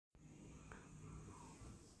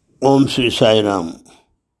ఓం శ్రీ సాయిరామ్.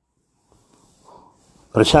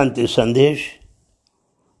 ప్రశాంతి సందేశ్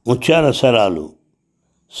ముత్యాల సరాలు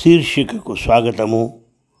శీర్షికకు స్వాగతము,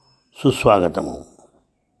 సుస్వాగతము.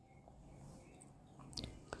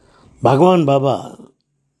 భగవాన్ బాబా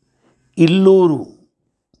ఇల్లూరు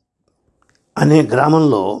అనే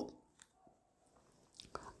గ్రామంలో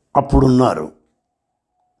అప్పుడున్నారు.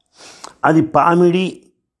 అది పామిడి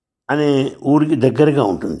అనే ఊరికి దగ్గరగా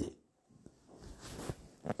ఉంటుంది.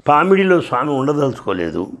 పామిడిలో స్వామి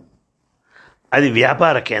ఉండదలుచుకోలేదు. అది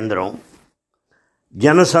వ్యాపార కేంద్రం,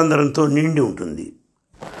 జనసంద్రంతో నిండి ఉంటుంది.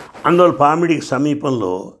 అందువల్ల పామిడికి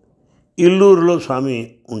సమీపంలో ఇల్లూరులో స్వామి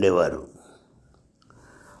ఉండేవారు.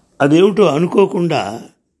 అదేమిటో అనుకోకుండా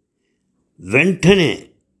వెంటనే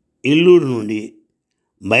ఇల్లూరు నుండి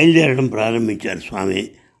బయలుదేరడం ప్రారంభించారు. స్వామి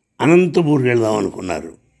అనంతపూర్కి వెళ్దాం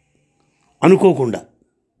అనుకున్నారు. అనుకోకుండా.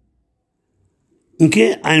 ఇంకే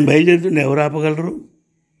ఆయన బయలుదేరుతుంటే ఎవరు ఆపగలరు?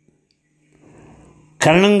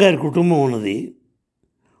 కరణం గారి కుటుంబం ఉన్నది.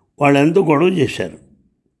 వాళ్ళు ఎంతో గొడవ చేశారు,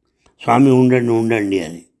 స్వామి ఉండండి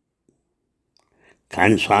అని.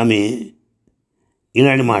 కానీ స్వామి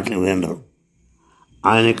ఇలాంటి మాటలు వినరు.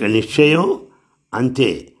 ఆయన యొక్క నిశ్చయం అంతే,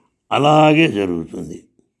 అలాగే జరుగుతుంది.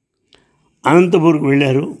 అనంతపూర్కి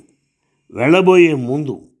వెళ్ళారు. వెళ్ళబోయే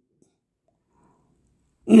ముందు,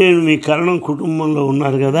 నేను మీ కరణం కుటుంబంలో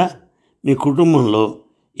ఉన్నారు కదా, మీ కుటుంబంలో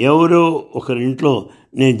ఎవరో ఒకరింట్లో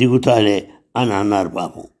నేను దిగుతాలే అని అన్నారు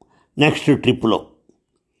పాపం నెక్స్ట్ ట్రిప్లో.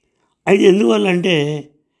 అయితే ఎందువల్లంటే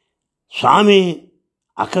స్వామి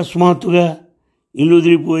అకస్మాత్తుగా ఇల్లు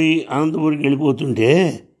వదిలిపోయి అనంతపురికి వెళ్ళిపోతుంటే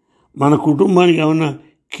మన కుటుంబానికి ఏమన్నా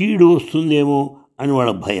కీడు వస్తుందేమో అని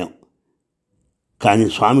వాళ్ళ భయం. కానీ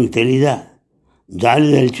స్వామికి తెలీదా? జాలి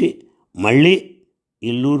తలిచి మళ్ళీ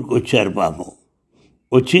ఇల్లూరికి వచ్చారు పాపం.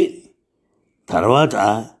 వచ్చి తర్వాత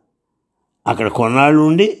అక్కడ కొన్నాళ్ళు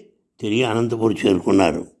ఉండి తిరిగి అనంతపురం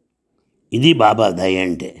చేరుకున్నారు. ఇది బాబా దయ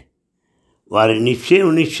అంటే. వారి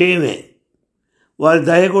నిశ్చయమే, వారి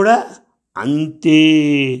దయ కూడా అంతే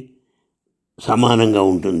సమానంగా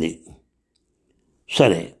ఉంటుంది.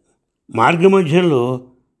 సరే, మార్గ మధ్యంలో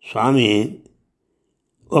స్వామి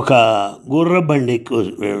ఒక గుర్రబండి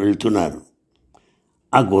వెళ్తున్నారు.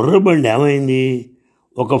 ఆ గుర్రబండి ఏమైంది?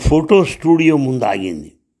 ఒక ఫోటో స్టూడియో ముందు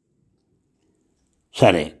ఆగింది.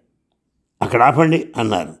 సరే, అక్కడ ఆపండి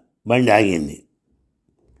అన్నారు. బండి ఆగింది.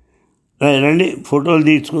 రండి ఫోటోలు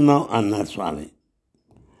తీసుకుందాం అన్నారు స్వామి.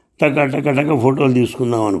 టక ఫోటోలు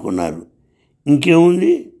తీసుకుందాం అనుకున్నారు.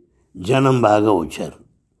 ఇంకేముంది, జనం బాగా వచ్చారు.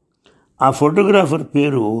 ఆ ఫోటోగ్రాఫర్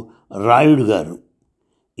పేరు రాయుడు గారు.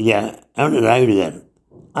 ఇది రాయుడు గారు.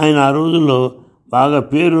 ఆయన ఆ రోజుల్లో బాగా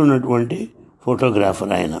పేరు ఉన్నటువంటి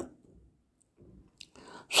ఫోటోగ్రాఫర్ ఆయన.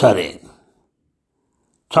 సరే,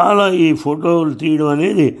 చాలా ఈ ఫోటోలు తీయడం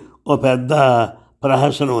అనేది ఓ పెద్ద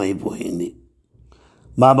ప్రహసనం అయిపోయింది.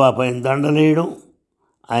 బాబా పైన దండలేయడం,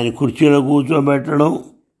 ఆయన కుర్చీలో కూర్చోబెట్టడం,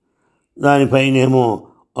 దానిపైనేమో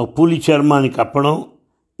ఒక పులి చర్మాన్ని కప్పడం,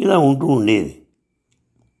 ఇలా ఉంటూ ఉండేది.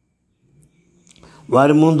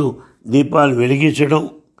 వారి ముందు దీపాలు వెలిగించడం,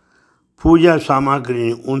 పూజా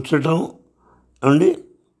సామాగ్రిని ఉంచడం అండి,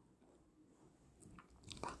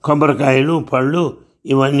 కొబ్బరికాయలు పళ్ళు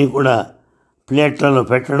ఇవన్నీ కూడా ప్లేట్లలో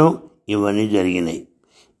పెట్టడం, ఇవన్నీ జరిగినాయి.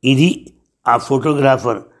 ఇది ఆ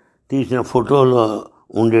ఫోటోగ్రాఫర్ తీసిన ఫోటోలో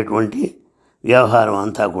ఉండేటువంటి వ్యవహారం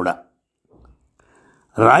అంతా కూడా.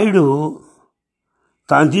 రాయుడు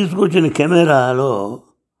తాను తీసుకొచ్చిన కెమెరాలో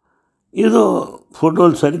ఏదో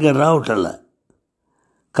ఫోటోలు సరిగ్గా రావటల్లా.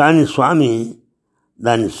 కానీ స్వామి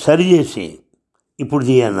దాన్ని సరిచేసి ఇప్పుడు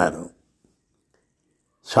తీయన్నారు.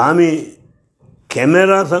 స్వామి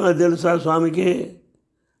కెమెరా సంగతి తెలుసా స్వామికి?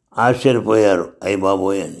 ఆశ్చర్యపోయారు. అయ్య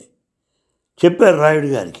బాబోయ్ అని చెప్పారు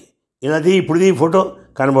రాయుడు గారికి. ఇలా ఇప్పుడు ఫోటో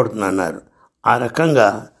కనబడుతుంది అన్నారు. ఆ రకంగా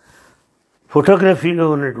ఫోటోగ్రఫీలో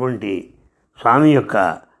ఉన్నటువంటి స్వామి యొక్క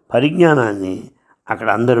పరిజ్ఞానాన్ని అక్కడ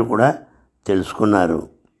అందరూ కూడా తెలుసుకున్నారు.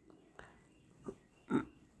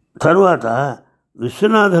 తరువాత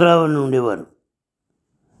విశ్వనాథరావు అని ఉండేవారు.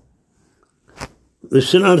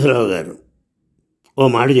 విశ్వనాథరావు గారు ఓ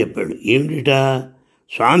మాట చెప్పాడు. ఏమిటిట?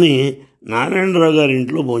 స్వామి నారాయణరావు గారి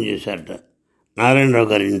ఇంట్లో భోంచేశారట. నారాయణరావు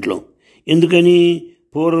గారి ఇంట్లో. ఎందుకని?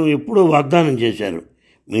 పూర్వం ఎప్పుడో వాగ్దానం చేశారు,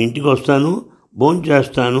 మీ ఇంటికి వస్తాను,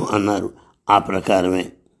 భోంచేస్తాను అన్నారు. ఆ ప్రకారమే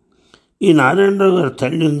ఈ నారాయణరావు గారి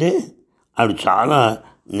తల్లి ఉందే, ఆవిడ చాలా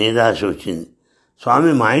నిరాశ వచ్చింది.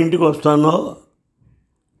 స్వామి మా ఇంటికి వస్తానో,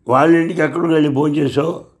 వాళ్ళ ఇంటికి ఎక్కడికి వెళ్ళి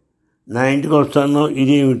భోంచేసావు, నా ఇంటికి వస్తానో,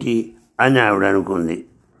 ఇదేమిటి అని ఆవిడ అనుకుంది.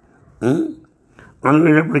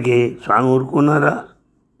 అనుకునేటప్పటికీ స్వామి ఊరుకున్నారా?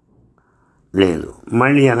 లేదు.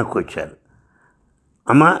 మళ్ళీ వెనక్కి వచ్చారు.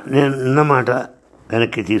 అమ్మ, నేను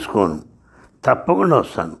వెనక్కి తీసుకోను, తప్పకుండా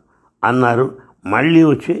వస్తాను అన్నారు. మళ్ళీ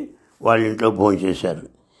వచ్చి వాళ్ళ ఇంట్లో భోంచేశారు.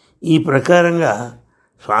 ఈ ప్రకారంగా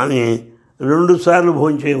స్వామి 2 సార్లు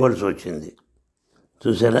భోంచేయవలసి వచ్చింది.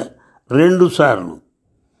 చూసారా, 2 సార్లు.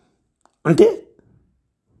 అంటే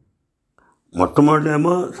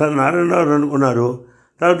మొట్టమొదటేమో సార్ నారాయణరావు అనుకున్నారు,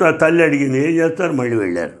 తర్వాత ఆ తల్లి అడిగింది ఏం చేస్తారు, మళ్ళీ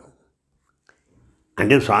వెళ్ళారు.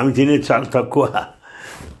 అంటే స్వామి తినేది చాలా తక్కువ,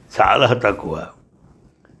 చాలా తక్కువ.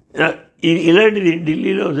 ఇలాంటిది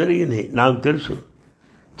ఢిల్లీలో జరిగింది నాకు తెలుసు.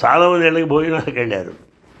 చాలామంది ఇళ్ళకి భోజనాలకు వెళ్ళారు,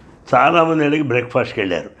 చాలామంది ఇళ్ళకి బ్రేక్ఫాస్ట్కి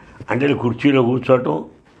వెళ్ళారు. అంటే కుర్చీలో కూర్చోవటం,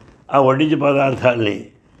 ఆ వడ్డించే పదార్థాలని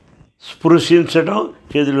స్పృశించడం,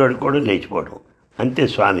 చేతులు కడుక్కోవడం, లేచిపోవడం, అంతే.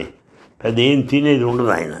 స్వామి పెద్ద ఏం తినేది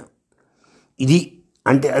ఉండదు ఆయన. ఇది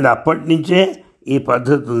అంటే అది అప్పటి నుంచే ఈ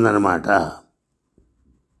పద్ధతి ఉందన్నమాట.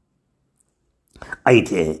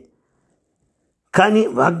 అయితే కానీ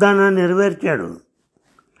వాగ్దానాన్ని నెరవేర్చాడు.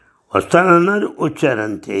 వస్తానన్నారు,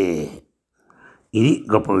 వచ్చారంతే. ఇది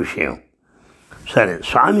గొప్ప విషయం. సరే,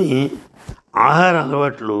 స్వామి ఆహార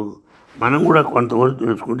అలవాట్లు మనం కూడా కొంతవరకు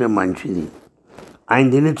తెలుసుకుంటే మంచిది. ఆయన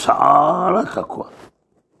తినేది చాలా తక్కువ.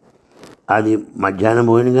 అది మధ్యాహ్నం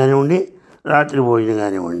భోజనం కానివ్వండి, రాత్రి భోజనం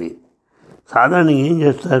కానివ్వండి. సాధారణంగా ఏం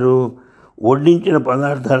చేస్తారు, వడ్డించిన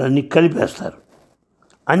పదార్థాలన్నీ కలిపేస్తారు,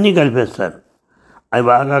 అన్నీ కలిపేస్తారు. అవి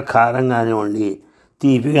బాగా కారం కానివ్వండి,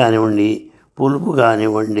 తీపి కానివ్వండి, పులుపు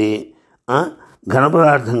కానివ్వండి, ఘన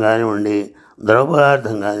పదార్థం కానివ్వండి, ద్రవ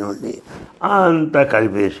పదార్థం కానివ్వండి, అంతా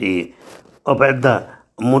కలిపేసి ఒక పెద్ద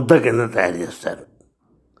ముద్ద కింద తయారు చేస్తారు.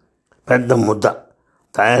 పెద్ద ముద్ద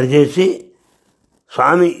తయారు చేసి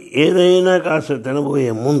స్వామి ఏదైనా కాస్త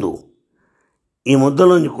తినబోయే ముందు ఈ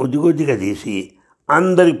ముద్దలోంచి కొద్ది కొద్దిగా తీసి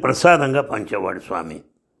అందరికి ప్రసాదంగా పంచేవాడు స్వామి.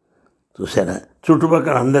 చూసారా,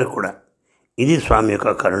 చుట్టుపక్కల అందరికి కూడా. ఇది స్వామి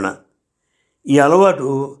యొక్క కరుణ. ఈ అలవాటు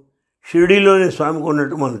షిరిడీలోనే స్వామికి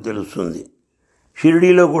ఉన్నట్టు మనకు తెలుస్తుంది.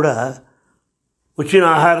 షిరిడీలో కూడా వచ్చిన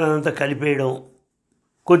ఆహారాన్ని అంతా కలిపేయడం,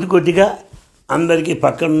 కొద్ది కొద్దిగా అందరికీ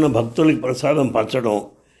పక్కనున్న భక్తులకి ప్రసాదం పంచడం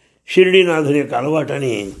షిరిడీనాథుని యొక్క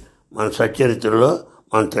అలవాటని మన సచ్చరిత్రలో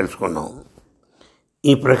మనం తెలుసుకున్నాం.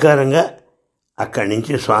 ఈ ప్రకారంగా అక్కడి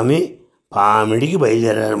నుంచి స్వామి పామిడికి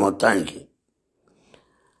బయలుదేరారు. మొత్తానికి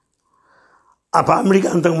ఆ పామిడికి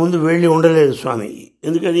అంతకుముందు వెళ్ళి ఉండలేదు స్వామి.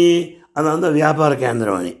 ఎందుకని, అదంతా వ్యాపార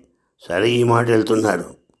కేంద్రం అని. సరే, ఈ మాట వెళ్తున్నారు.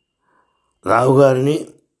 రావుగారిని,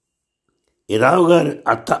 ఈ రావుగారి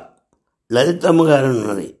అత్త లలితమ్మ గారు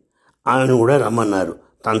ఉన్నది, ఆమెను కూడా రమ్మన్నారు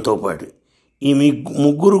తనతో పాటు. ఈ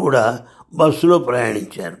ముగ్గురు కూడా బస్సులో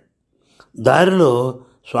ప్రయాణించారు. దారిలో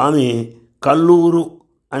స్వామి కల్లూరు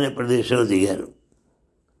అనే ప్రదేశంలో దిగారు.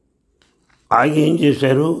 ఆగి ఏం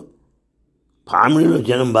చేశారు, పామిడిలో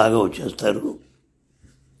జనం బాగా వచ్చేస్తారు,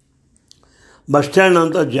 బస్టాండ్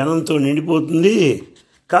అంతా జనంతో నిండిపోతుంది,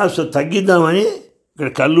 కాస్త తగ్గిద్దామని ఇక్కడ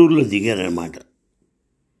కల్లూరులో దిగారన్నమాట.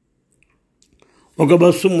 ఒక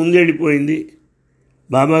బస్సు ముందెళ్ళిపోయింది,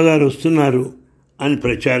 బాబాగారు వస్తున్నారు అని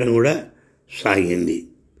ప్రచారం కూడా సాగింది.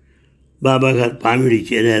 బాబాగారు పామిడి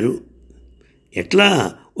చేరారు. ఎట్లా,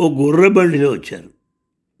 ఓ గుర్ర బండిలో వచ్చారు.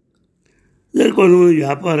 కొంతమంది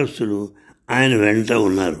వ్యాపారస్తులు ఆయన వెంట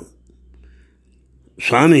ఉన్నారు.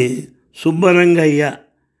 స్వామి సుబ్బరంగయ్య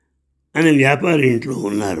అనే వ్యాపారి ఇంట్లో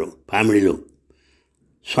ఉన్నారు పామిడిలో.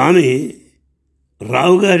 స్వామి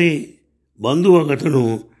రావుగారి బంధువు ఒకతను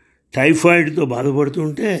టైఫాయిడ్తో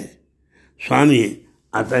బాధపడుతుంటే స్వామి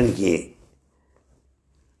అతనికి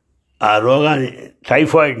ఆ రోగాన్ని,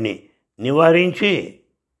 టైఫాయిడ్ని నివారించి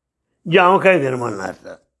జామకాయ తినమన్నారట.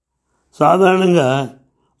 సాధారణంగా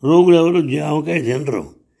రోగులు ఎవరు జామకాయ తినరు,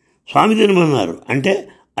 స్వామి తినమన్నారు. అంటే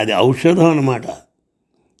అది ఔషధం అన్నమాట.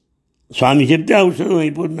 స్వామి చెప్తే ఔషధం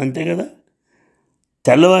అయిపోతుంది, అంతే కదా.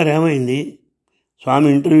 తెల్లవారు ఏమైంది, స్వామి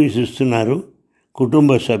ఇంటర్వ్యూస్ ఇస్తున్నారు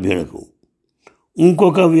కుటుంబ సభ్యులకు.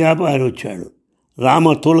 ఇంకొక వ్యాపారి వచ్చాడు,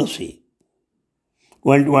 రామ తులసి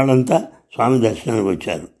వంటి వాళ్ళంతా స్వామి దర్శనానికి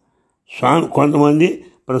వచ్చారు. స్వామి కొంతమంది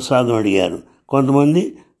ప్రసాదం అడిగారు, కొంతమంది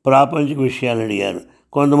ప్రాపంచిక విషయాలు అడిగారు,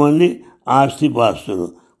 కొంతమంది ఆస్తిపాస్తులు,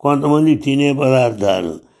 కొంతమంది తినే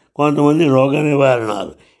పదార్థాలు, కొంతమంది రోగ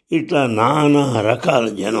నివారణలు. ఇట్లా నానా రకాల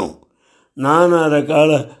జనం, నానా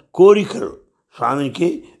రకాల కోరికలు స్వామికి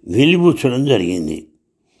వెలిబుచ్చడం జరిగింది.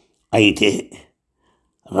 అయితే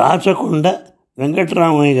రాచకొండ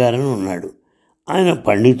వెంకటరామయ్య గారని ఉన్నాడు. ఆయన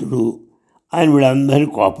పండితుడు. ఆయన వీళ్ళందరినీ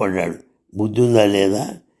కోపడ్డాడు. బుద్ధి ఉందా లేదా,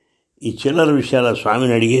 ఈ చిల్లర విషయాల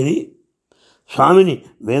స్వామిని అడిగేది? స్వామిని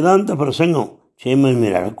వేదాంత ప్రసంగం చేయమని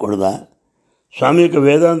మీరు అడగకూడదా? స్వామి యొక్క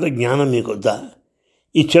వేదాంత జ్ఞానం మీకు వద్దా?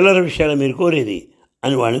 ఈ చిల్లర విషయాలు మీరు కోరేది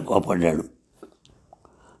అని వాడిని కోపడ్డాడు.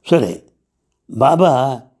 సరే, బాబా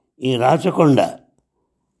ఈ రాచకొండ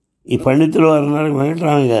ఈ పండితుల వారు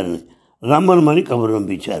వెంకటరామయ్య గారిని రమ్మనమని కబురు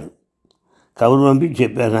పంపించారు. కబురు పంపించి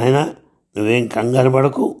చెప్పారు, ఆయన నువ్వేం కంగారు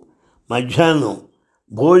పడకు, మధ్యాహ్నం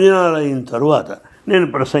భోజనాలు అయిన తరువాత నేను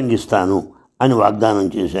ప్రసంగిస్తాను అని వాగ్దానం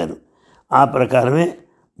చేశారు. ఆ ప్రకారమే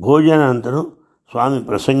భోజనానంతరం స్వామి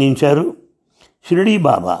ప్రసంగించారు. షిరిడీ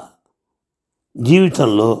బాబా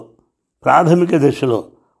జీవితంలో ప్రాథమిక దశలో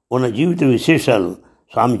ఉన్న జీవిత విశేషాలు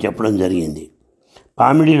స్వామి చెప్పడం జరిగింది.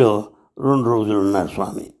 పామిడిలో 2 రోజులు ఉన్నారు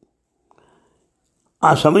స్వామి.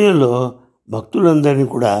 ఆ సమయంలో భక్తులందరినీ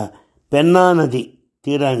కూడా పెన్నా నది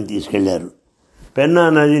తీరాన్ని తీసుకెళ్లారు. పెన్నా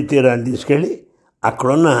నది తీరాన్ని తీసుకెళ్ళి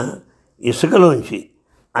అక్కడున్న ఇసుకలోంచి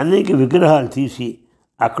అనేక విగ్రహాలు తీసి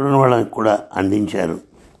అక్కడున్న వాళ్ళకి కూడా అందించారు.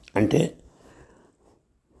 అంటే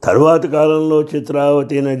తరువాత కాలంలో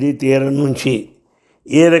చిత్రావతి నది తీరం నుంచి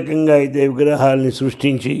ఏ రకంగా అయితే విగ్రహాలని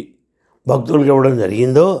సృష్టించి భక్తులకు ఇవ్వడం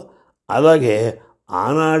జరిగిందో అలాగే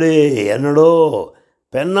ఆనాడే ఎన్నడో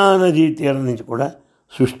పెన్నా నదీ తీరం నుంచి కూడా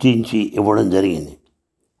సృష్టించి ఇవ్వడం జరిగింది.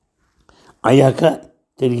 అయ్యాక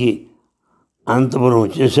తిరిగి అనంతపురం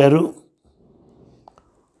వచ్చేశారు.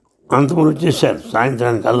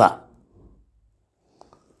 సాయంత్రానికల్లా.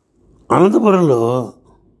 అనంతపురంలో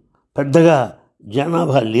పెద్దగా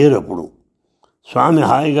జనాభా లేరు. అప్పుడు స్వామి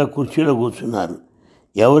హాయిగా కుర్చీలో కూర్చున్నారు.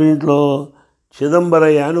 ఎవరింట్లో?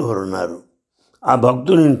 చిదంబరయ్య అని ఒకరున్నారు. ఆ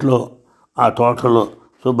భక్తునింట్లో ఆ తోటలో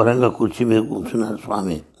శుభ్రంగా కుర్చీ మీద కూర్చున్నారు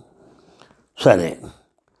స్వామి. సరే,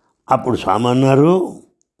 అప్పుడు స్వామి అన్నారు,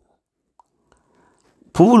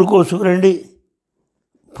 పువ్వులు కోసుకురండి,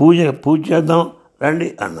 పూజ చేద్దాం రండి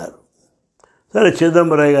అన్నారు. సరే,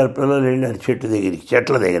 చిదంబరయ్య గారి పిల్లలు వెళ్ళారు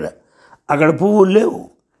చెట్ల దగ్గర. అక్కడ పువ్వులు లేవు.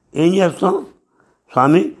 ఏం చేస్తాం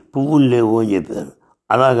స్వామి, పువ్వులు లేవు అని చెప్పారు.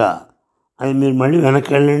 అలాగా అది మీరు మళ్ళీ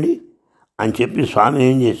వెనక్కి వెళ్ళండి అని చెప్పి స్వామి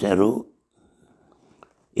ఏం చేశారు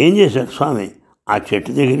స్వామి? ఆ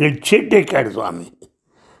చెట్టు దగ్గర చెట్టు ఎక్కాడు స్వామి.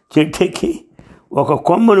 చెట్టు ఎక్కి ఒక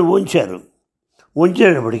కొమ్మను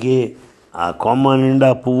వంచేటప్పటికి ఆ కొమ్మ నిండా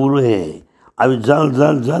పువ్వులే. అవి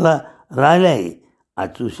జల రాలాయి.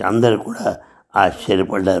 అది చూసి అందరూ కూడా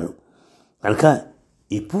ఆశ్చర్యపడ్డారు. కనుక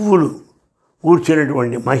ఈ పువ్వులు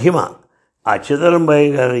కూర్చున్నటువంటి మహిమ ఆ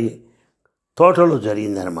చిదంబరయ్య గారి తోటలో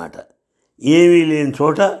జరిగిందనమాట. ఏమీ లేని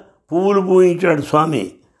చోట పువ్వులు పూయించాడు స్వామి.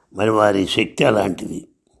 మరి వారి శక్తి అలాంటిది.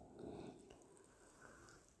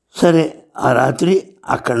 సరే, ఆ రాత్రి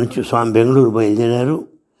అక్కడి నుంచి స్వామి బెంగళూరు బయలుదేరారు.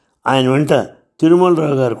 ఆయన వెంట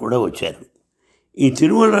తిరుమలరావు గారు కూడా వచ్చారు. ఈ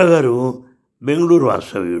తిరుమలరావు గారు బెంగళూరు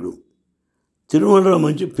వాస్తవ్యుడు. తిరుమలరావు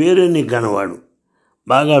మంచి పేరెన్ని గనవాడు.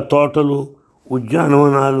 బాగా తోటలు,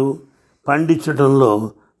 ఉద్యానవనాలు పండించడంలో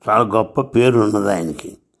చాలా గొప్ప పేరు ఉన్నది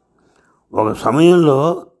ఆయనకి. ఒక సమయంలో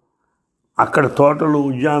అక్కడ తోటలు,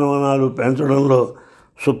 ఉద్యానవనాలు పెంచడంలో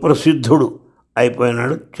సుప్రసిద్ధుడు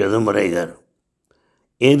అయిపోయినాడు చిదంబరయ్య గారు.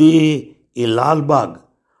 ఏది? ఈ లాల్బాగ్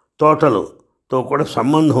తోటలతో కూడా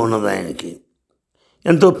సంబంధం ఉన్నది ఆయనకి.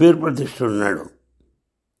 ఎంతో పేరు ప్రతిష్ఠున్నాడు.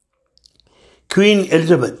 క్వీన్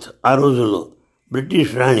ఎలిజబెత్ ఆ రోజుల్లో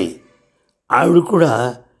బ్రిటిష్ రాణి, ఆవిడ కూడా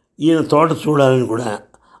ఈయన తోట చూడాలని కూడా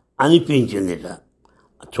అనిపించిందిట.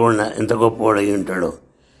 చూడండి ఎంత గొప్పవాడై ఉంటాడో.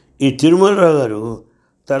 ఈ తిరుమలరావు గారు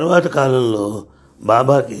తర్వాత కాలంలో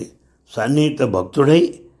బాబాకి సన్నిహిత భక్తుడై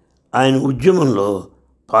ఆయన ఉద్యమంలో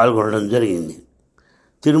పాల్గొనడం జరిగింది.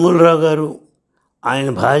 తిరుమలరావు గారు, ఆయన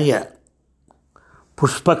భార్య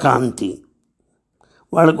పుష్పకాంతి,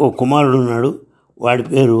 వాళ్ళకు ఒక కుమారుడు ఉన్నాడు. వాడి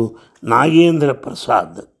పేరు నాగేంద్ర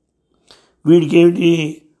ప్రసాద్. వీడికి ఏమిటి,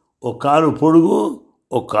 ఒక కాలు పొడుగు,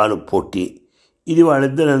 ఒక కాలు పొట్టి. ఇది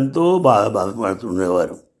వాళ్ళిద్దరు ఎంతో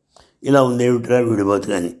బాధపడుతుండేవారు. ఇలా ఉందేమిట్రా వీడి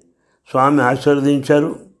బతుకని స్వామి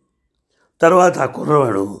ఆశీర్వదించారు. తర్వాత ఆ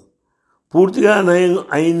కుర్రవాడు పూర్తిగా నయం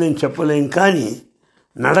అయిందని చెప్పలేం, కానీ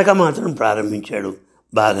నడక మాత్రం ప్రారంభించాడు.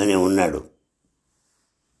 బాగానే ఉన్నాడు.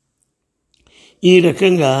 ఈ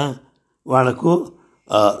రకంగా వాళ్లకు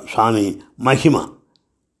స్వామి మహిమ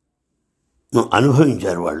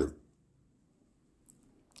అనుభవించారు వాళ్ళు.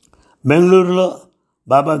 బెంగళూరులో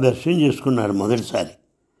బాబా దర్శనం చేసుకున్నారు మొదటిసారి.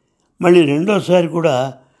 మళ్ళీ రెండోసారి కూడా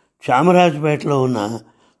చామరాజపేటలో ఉన్న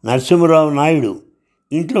నరసింహరావు నాయుడు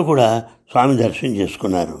ఇంట్లో కూడా స్వామి దర్శనం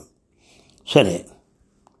చేసుకున్నారు. సరే,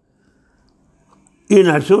 ఈ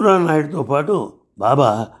నరసింహరావు నాయుడుతో పాటు బాబా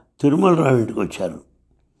తిరుమలరావు ఇంటికి వచ్చారు.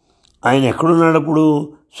 ఆయన ఎక్కడున్నాడు అప్పుడు?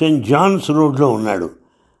 సెయింట్ జాన్స్ రోడ్లో ఉన్నాడు.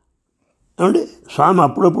 అంటే స్వామి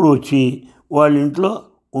అప్పుడప్పుడు వచ్చి వాళ్ళ ఇంట్లో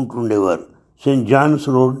ఉంటుండేవారు. సెయింట్ జాన్స్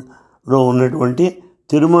రోడ్లో ఉన్నటువంటి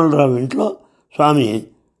తిరుమలరావు ఇంట్లో స్వామి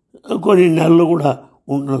కొన్ని నెలలు కూడా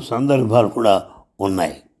ఉంటున్న సందర్భాలు కూడా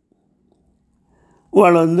ఉన్నాయి.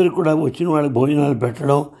 వాళ్ళందరికీ కూడా వచ్చిన వాళ్ళకి భోజనాలు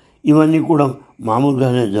పెట్టడం ఇవన్నీ కూడా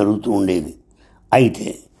మామూలుగానే జరుగుతూ ఉండేది. అయితే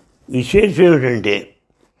విశేషం ఏమిటంటే,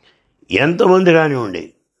 ఎంతమంది కానివ్వండి,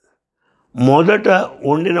 మొదట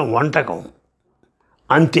వండిన వంటకం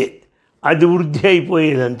అంతే, అది వృద్ధి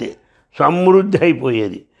అయిపోయేది, అంతే సమృద్ధి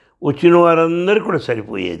అయిపోయేది. వచ్చిన వారందరికీ కూడా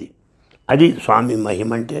సరిపోయేది. అది స్వామి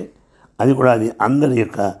మహిమ అంటే. అది కూడా అది అందరి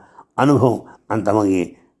యొక్క అనుభవం అంతమంది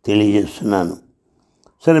తెలియజేస్తున్నాను.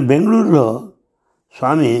 సరే, బెంగళూరులో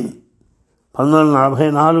స్వామి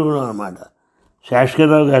 1944లో అన్నమాట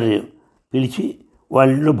శాస్త్రిరావు గారు పిలిచి వాళ్ళ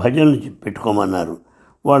ఇంట్లో భజనలు పెట్టుకోమన్నారు.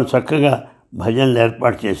 వాళ్ళు చక్కగా భజనలు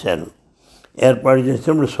ఏర్పాటు చేశారు. ఏర్పాటు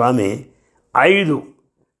చేసినప్పుడు స్వామి 5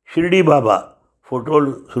 షిరిడీ బాబా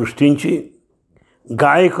ఫోటోలు సృష్టించి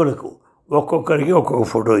గాయకులకు ఒక్కొక్కరికి ఒక్కొక్క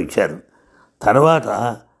ఫోటో ఇచ్చారు. తర్వాత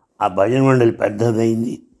ఆ భజన మండలి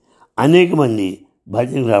పెద్దదైంది. అనేక మంది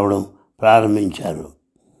భజనకు రావడం ప్రారంభించారు.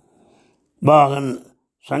 బాగా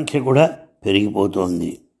సంఖ్య కూడా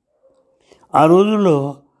పెరిగిపోతోంది. ఆ రోజుల్లో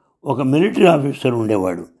ఒక మిలిటరీ ఆఫీసర్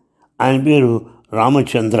ఉండేవాడు. ఆయన పేరు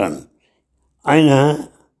రామచంద్రన్. ఆయన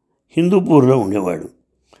హిందూపూర్లో ఉండేవాడు.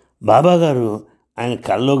 బాబాగారు ఆయన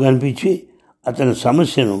కల్లో కనిపించి అతని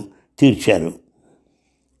సమస్యను తీర్చారు.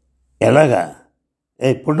 ఎలాగా?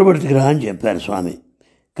 పుట్టపర్తికి రా అని చెప్పారు స్వామి.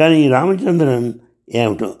 కానీ ఈ రామచంద్రన్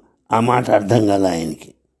ఏమిటో ఆ మాట అర్థం కాల, ఆయనకి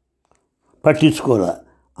పట్టించుకోరా.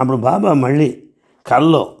 అప్పుడు బాబా మళ్ళీ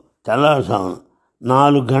కల్లో తెల్లారుసామున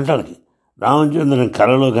 4 గంటలకి రామచంద్రన్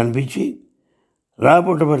కలలో కనిపించి రా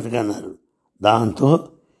పుట్టపర్తికి అన్నారు. దాంతో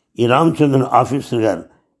ఈ రామచంద్రన్ ఆఫీసర్ గారు,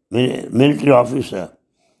 మిలిటరీ ఆఫీసర్,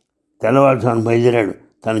 తెల్లవారుసామున బయలుదేరాడు.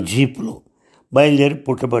 తన జీప్లో బయలుదేరి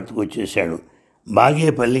పుట్టపర్తికి వచ్చేసాడు.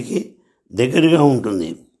 బాగేపల్లికి దగ్గరగా ఉంటుంది.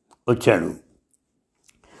 వచ్చాడు.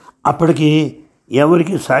 అప్పటికి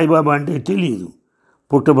ఎవరికి సాయిబాబా అంటే తెలియదు,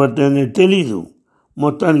 పుట్టపర్తి అనేది తెలియదు.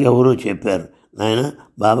 మొత్తానికి ఎవరో చెప్పారు, నాయన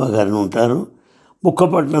బాబా గారిని ఉంటారు,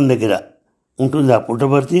 బుక్కపట్నం దగ్గర ఉంటుంది ఆ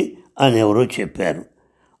పుట్టపర్తి అని ఎవరో చెప్పారు.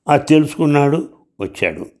 అది తెలుసుకున్నాడు,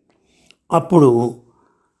 వచ్చాడు. అప్పుడు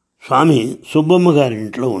స్వామి సుబ్బమ్మ గారి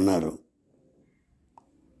ఇంట్లో ఉన్నారు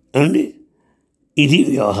అండి. ఇది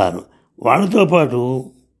వ్యవహారం. వాళ్ళతో పాటు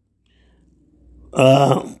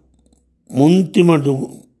ముంతి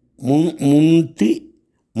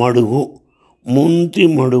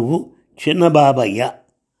మడుగు చిన్న బాబయ్య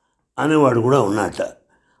అనేవాడు కూడా ఉన్నట.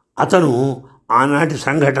 అతను ఆనాటి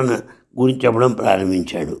సంఘటన గురించి చెప్పడం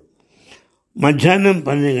ప్రారంభించాడు. మధ్యాహ్నం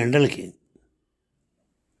 12 గంటలకి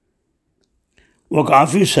ఒక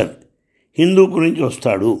ఆఫీసర్ హిందూపూర్ నుంచి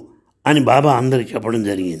వస్తాడు అని బాబా అందరికి చెప్పడం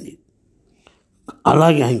జరిగింది.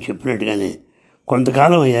 అలాగే ఆయన చెప్పినట్టుగానే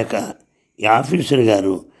కొంతకాలం అయ్యాక ఈ ఆఫీసర్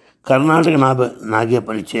గారు కర్ణాటక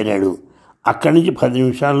నాగేపల్లి చేరాడు. అక్కడి నుంచి 10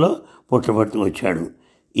 నిమిషాల్లో పుట్టపర్తి వచ్చాడు.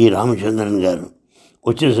 ఈ రామచంద్రన్ గారు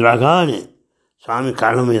వచ్చేసి రాగానే స్వామి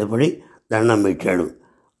కాళ్ళ మీద పడి దండం పెట్టాడు.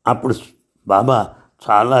 అప్పుడు బాబా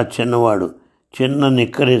చాలా చిన్నవాడు, చిన్న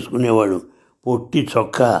నిక్కరేసుకునేవాడు, పొట్టి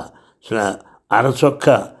చొక్కా,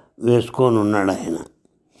 అరచొక్కా వేసుకొని ఉన్నాడు ఆయన.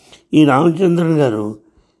 ఈ రామచంద్రన్ గారు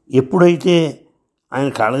ఎప్పుడైతే ఆయన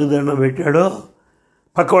కాళ్ళకి దండం పెట్టాడో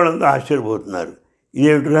పక్క వాళ్ళంతా ఆశ్చర్యపోతున్నారు.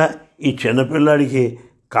 ఇదేమిటిరా, ఈ చిన్నపిల్లాడికి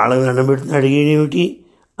కాళ్ళకి దండం పెడుతున్న అడిగేదేమిటి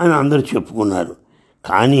అని అందరూ చెప్పుకున్నారు.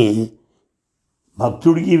 కానీ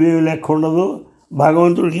భక్తుడికి ఇవేమి లెక్క ఉండదు,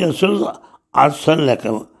 భగవంతుడికి అస్సలు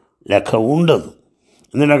లెక్క ఉండదు.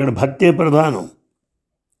 ఎందుకంటే అక్కడ భక్తే ప్రధానం.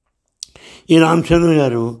 ఈ రామచంద్ర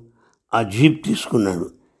గారు ఆ జీప్ తీసుకున్నాడు.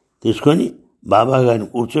 తీసుకొని బాబా గారిని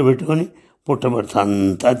కూర్చోబెట్టుకొని పుట్టపర్తి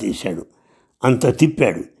అంతా తీశాడు, అంతా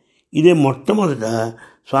తిప్పాడు. ఇదే మొట్టమొదట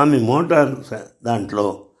స్వామి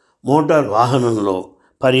మోటార్ వాహనంలో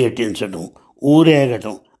పర్యటించటం,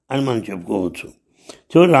 ఊరేగటం అని మనం చెప్పుకోవచ్చు.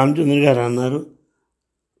 చివరి రామచంద్ర గారు అన్నారు,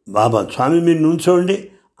 బాబా స్వామి మీరు నుంచోండి,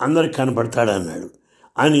 అందరికి కనపడతాడు అన్నాడు.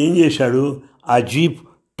 ఆయన ఏం చేశాడు, ఆ జీప్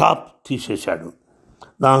టాప్ తీసేశాడు.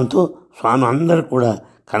 దాంతో స్వామి అందరు కూడా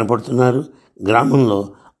కనపడుతున్నారు. గ్రామంలో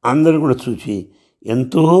అందరూ కూడా చూసి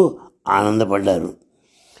ఎంతో ఆనందపడ్డారు.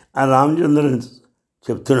 ఆ రామచంద్రన్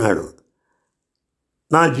చెప్తున్నాడు,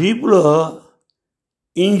 నా జీపులో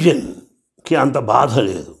ఇంజిన్కి అంత బాధ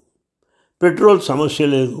లేదు, పెట్రోల్ సమస్య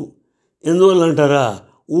లేదు. ఎందువల్ల అంటారా,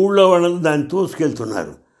 ఊళ్ళో వాళ్ళని దాన్ని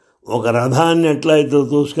తోసుకెళ్తున్నారు. ఒక రథాన్ని ఎట్లయితే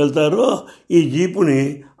తోసుకెళ్తారో ఈ జీపుని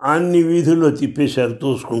అన్ని వీధుల్లో తిప్పేశారు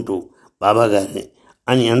తోసుకుంటూ బాబాగారిని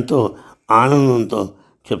అని ఎంతో ఆనందంతో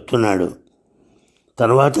చెప్తున్నాడు.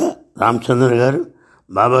 తర్వాత రామచంద్ర గారు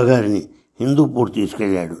బాబాగారిని హిందూపూర్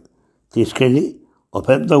తీసుకెళ్ళాడు. తీసుకెళ్ళి ఒక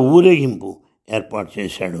పెద్ద ఊరేగింపు ఏర్పాటు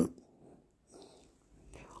చేశాడు.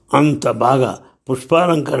 అంత బాగా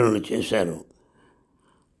పుష్పాలంకరణలు చేశారు.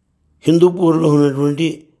 హిందూపూర్లో ఉన్నటువంటి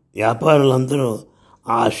వ్యాపారులందరూ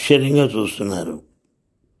ఆశ్చర్యంగా చూస్తున్నారు.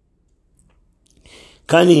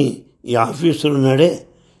 కానీ ఈ ఆఫీసర్ ఉన్నాడే,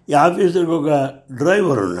 ఈ ఆఫీసర్కి ఒక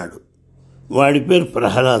డ్రైవర్ ఉన్నాడు. వాడి పేరు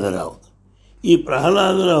ప్రహ్లాదరావు. ఈ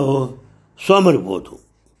ప్రహ్లాదరావు సోమరిపోతు,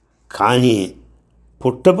 కానీ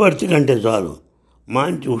పుట్టపర్తి కంటే చాలు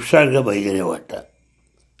మంచి హుషారుగా బయలుదేరేవాట.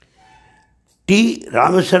 టి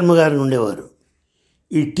రామశర్మ గారు ఉండేవారు.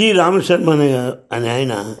 ఈ టి రామశర్మ అనే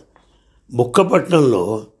ఆయన బుక్కపట్నంలో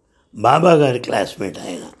బాబా గారి క్లాస్మేట్.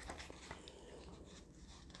 ఆయన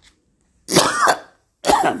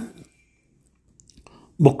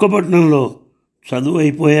బుక్కపట్నంలో చదువు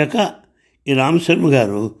అయిపోయాక ఈ రామశర్మ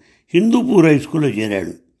గారు హిందూపూర్ హై స్కూల్లో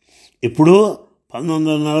చేరాడు. ఇప్పుడు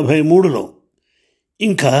 1943లో.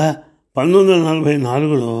 ఇంకా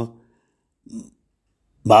 1944లో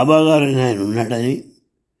బాబాగారు అని ఆయన ఉన్నాడని,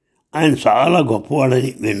 ఆయన చాలా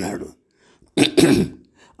గొప్పవాడని విన్నాడు.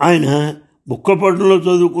 ఆయన బుక్కపట్నంలో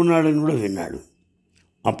చదువుకున్నాడని కూడా విన్నాడు.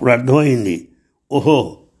 అప్పుడు అర్థమైంది, ఓహో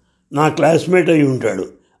నా క్లాస్మేట్ అయి ఉంటాడు,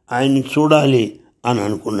 ఆయన్ని చూడాలి అని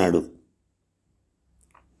అనుకున్నాడు.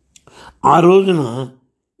 ఆ రోజున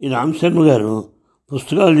ఈ రామశర్మ గారు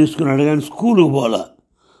పుస్తకాలు తీసుకున్నాడు, కానీ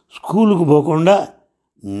స్కూలుకు పోకుండా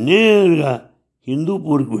నేరుగా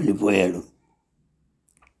హిందూపూర్కి వెళ్ళిపోయాడు.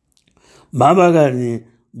 బాబా గారిని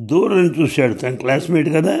దూరం చూశాడు, తన క్లాస్మేట్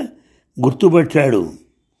కదా, గుర్తుపట్టాడు.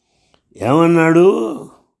 ఏమన్నాడు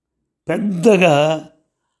పెద్దగా,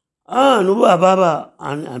 నువ్వా బాబా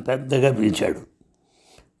అని పెద్దగా పిలిచాడు.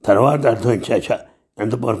 తర్వాత అర్థం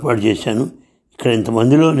ఎంత పొరపాటు చేశాను, ఇక్కడ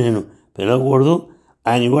ఇంతమందిలో నేను పిలవకూడదు,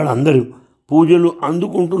 ఆయన ఇవాళ అందరూ పూజలు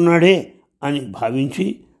అందుకుంటున్నాడే అని భావించి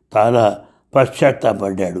చాలా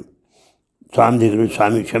పశ్చాత్తాపడ్డాడు. స్వామి దగ్గర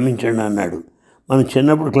స్వామి క్షమించండి అన్నాడు. మనం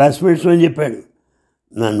చిన్నప్పుడు క్లాస్మేట్స్ అని చెప్పాడు,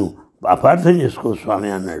 నన్ను అపార్థం చేసుకో స్వామి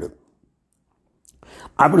అన్నాడు.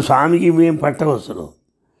 అప్పుడు స్వామికి ఏం పట్టవసరం.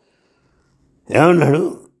 ఏమన్నాడు,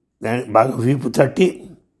 దానికి బాగా వీపు తట్టి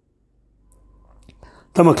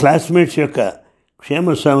తమ క్లాస్మేట్స్ యొక్క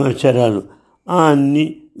క్షేమ సమాచారాలు అన్నీ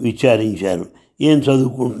విచారించారు. ఏం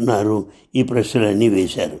చదువుకుంటున్నారు, ఈ ప్రశ్నలన్నీ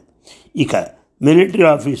వేశారు. ఇక మిలిటరీ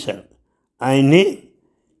ఆఫీసర్ ఆయన్ని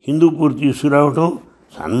హిందూపూర్ తీసుకురావటం,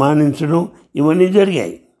 సన్మానించడం ఇవన్నీ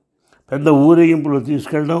జరిగాయి. పెద్ద ఊరేగింపులో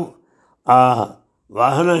తీసుకెళ్ళడం, ఆ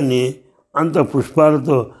వాహనాన్ని అంత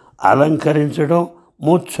పుష్పాలతో అలంకరించడం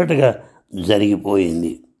ముచ్చటగా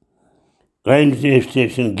జరిగిపోయింది. రైల్వే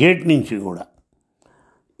స్టేషన్ గేట్ నుంచి కూడా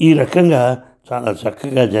ఈ రకంగా చాలా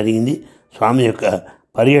చక్కగా జరిగింది స్వామి యొక్క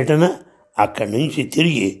పర్యటన. అక్కడి నుంచి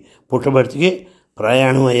తిరిగి పుట్టపర్తికి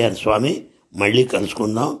ప్రయాణం అయ్యారు స్వామి. మళ్ళీ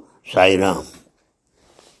కలుసుకుందాం. సాయిరాం.